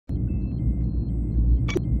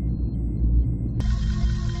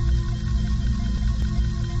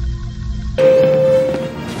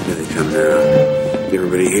come down. Is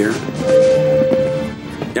everybody here?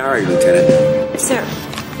 All right, Lieutenant. Sir,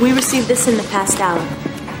 we received this in the past hour.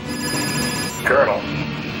 Colonel,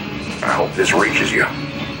 I hope this reaches you.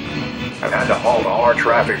 I've had to halt all our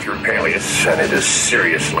traffic through Peleus, and it is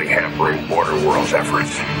seriously hampering Border World's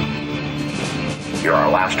efforts. You're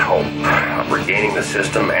our last hope of regaining the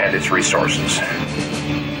system and its resources.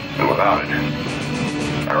 And without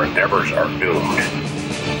it, our endeavors are doomed.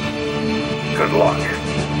 Good luck.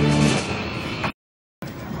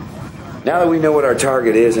 Now that we know what our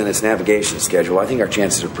target is and its navigation schedule, I think our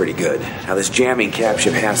chances are pretty good. Now, this jamming cap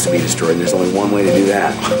ship has to be destroyed, and there's only one way to do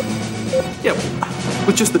that. Yeah,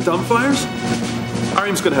 with just the dumbfires? Our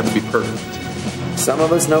aim's gonna have to be perfect. Some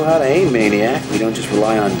of us know how to aim, Maniac. We don't just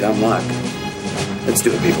rely on dumb luck. Let's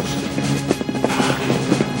do it, people.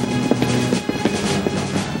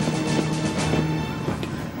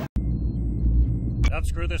 Don't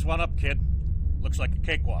screw this one up, kid. Looks like a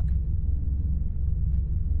cakewalk.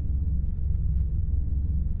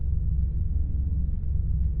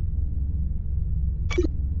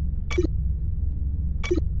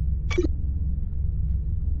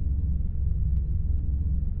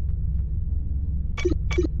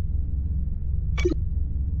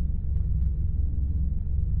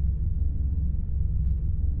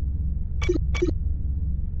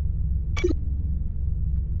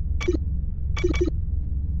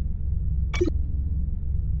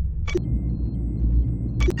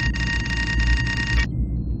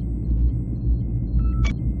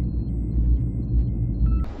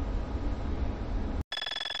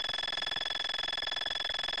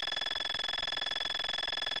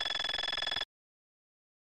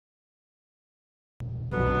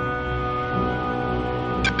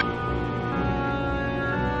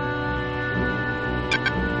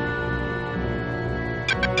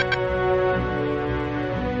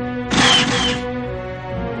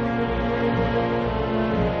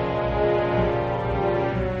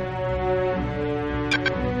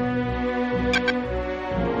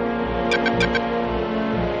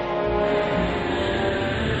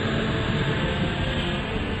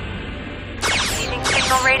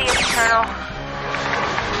 Radius, Colonel.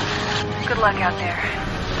 Good luck out there.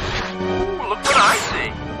 Ooh, look what I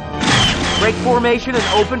see. Break formation and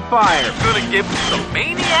open fire. Gonna give him some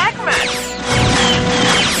maniac magic.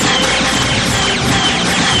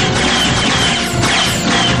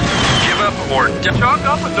 Give up or chalk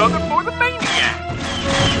up another for the maniac.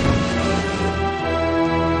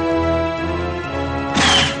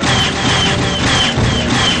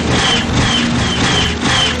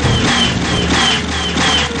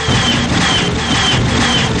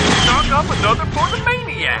 Up another for the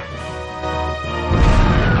maniac.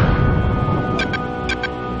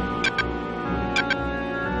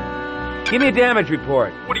 Give me a damage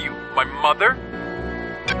report. What are you, my mother?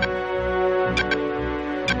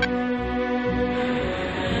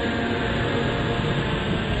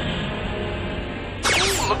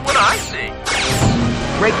 Ooh, look what I see.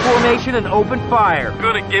 Break formation and open fire.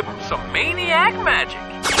 Gonna give him some maniac magic.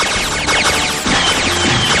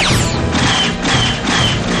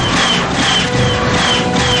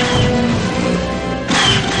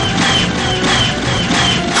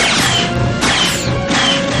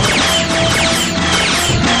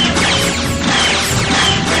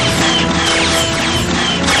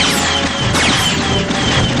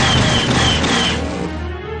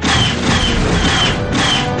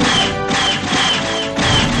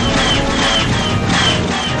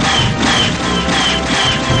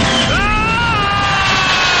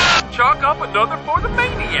 Another for the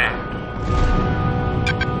maniac.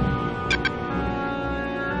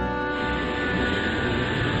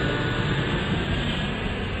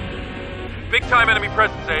 Big time enemy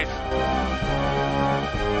presence, Ace.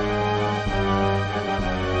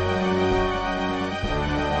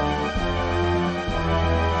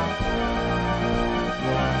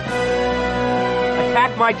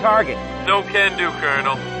 Attack my target. No can do,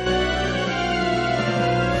 Colonel.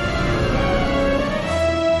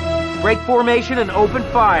 Break formation and open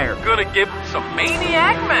fire. Gonna give him some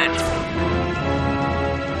maniac magic.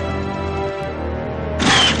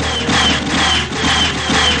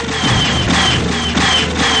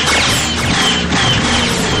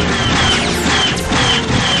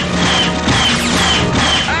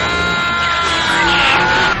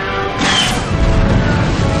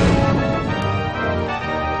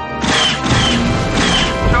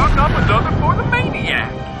 Chalk up another for the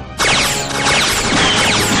maniac.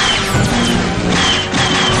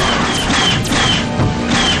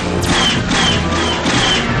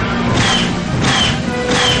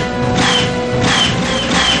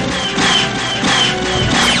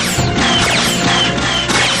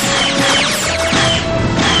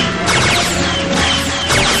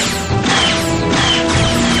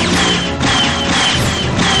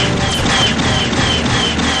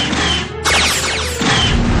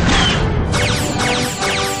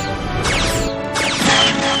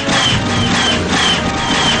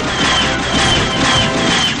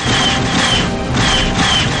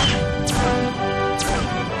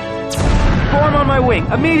 my wing,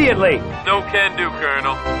 immediately! No can do,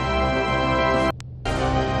 Colonel.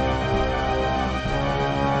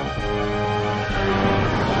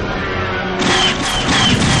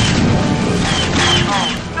 Oh,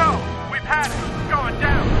 no! We've had it! It's going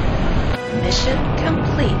down! Mission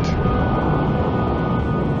complete.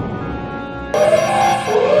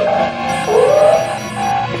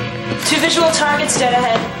 Two visual targets dead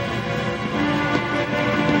ahead.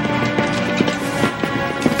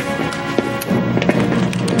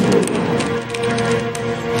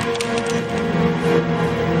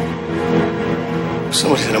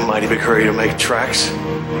 Someone's in a mighty big hurry to make tracks.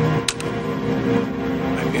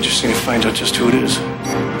 Might be interesting to find out just who it is.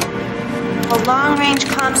 The long-range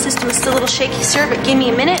comm system is still a little shaky, sir, but give me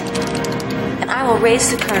a minute, and I will raise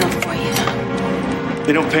the colonel for you.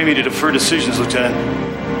 They don't pay me to defer decisions, Lieutenant.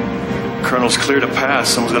 Colonel's cleared a path.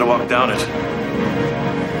 Someone's got to walk down it.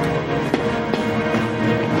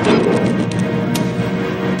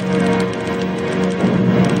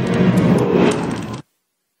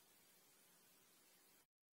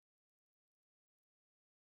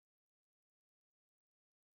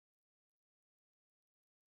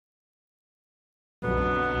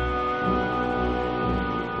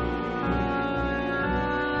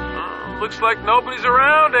 Looks like nobody's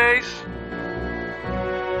around, Ace.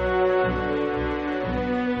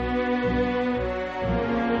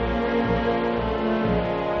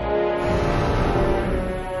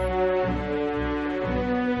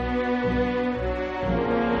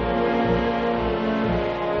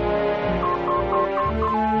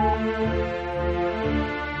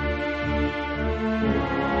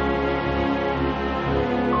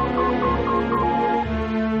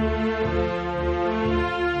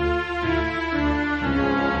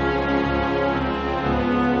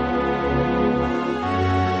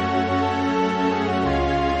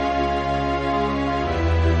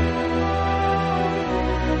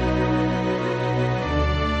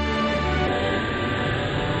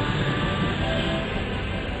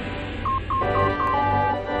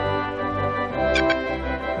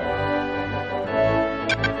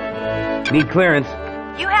 Need clearance.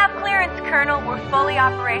 You have clearance, Colonel. We're fully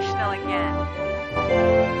operational again.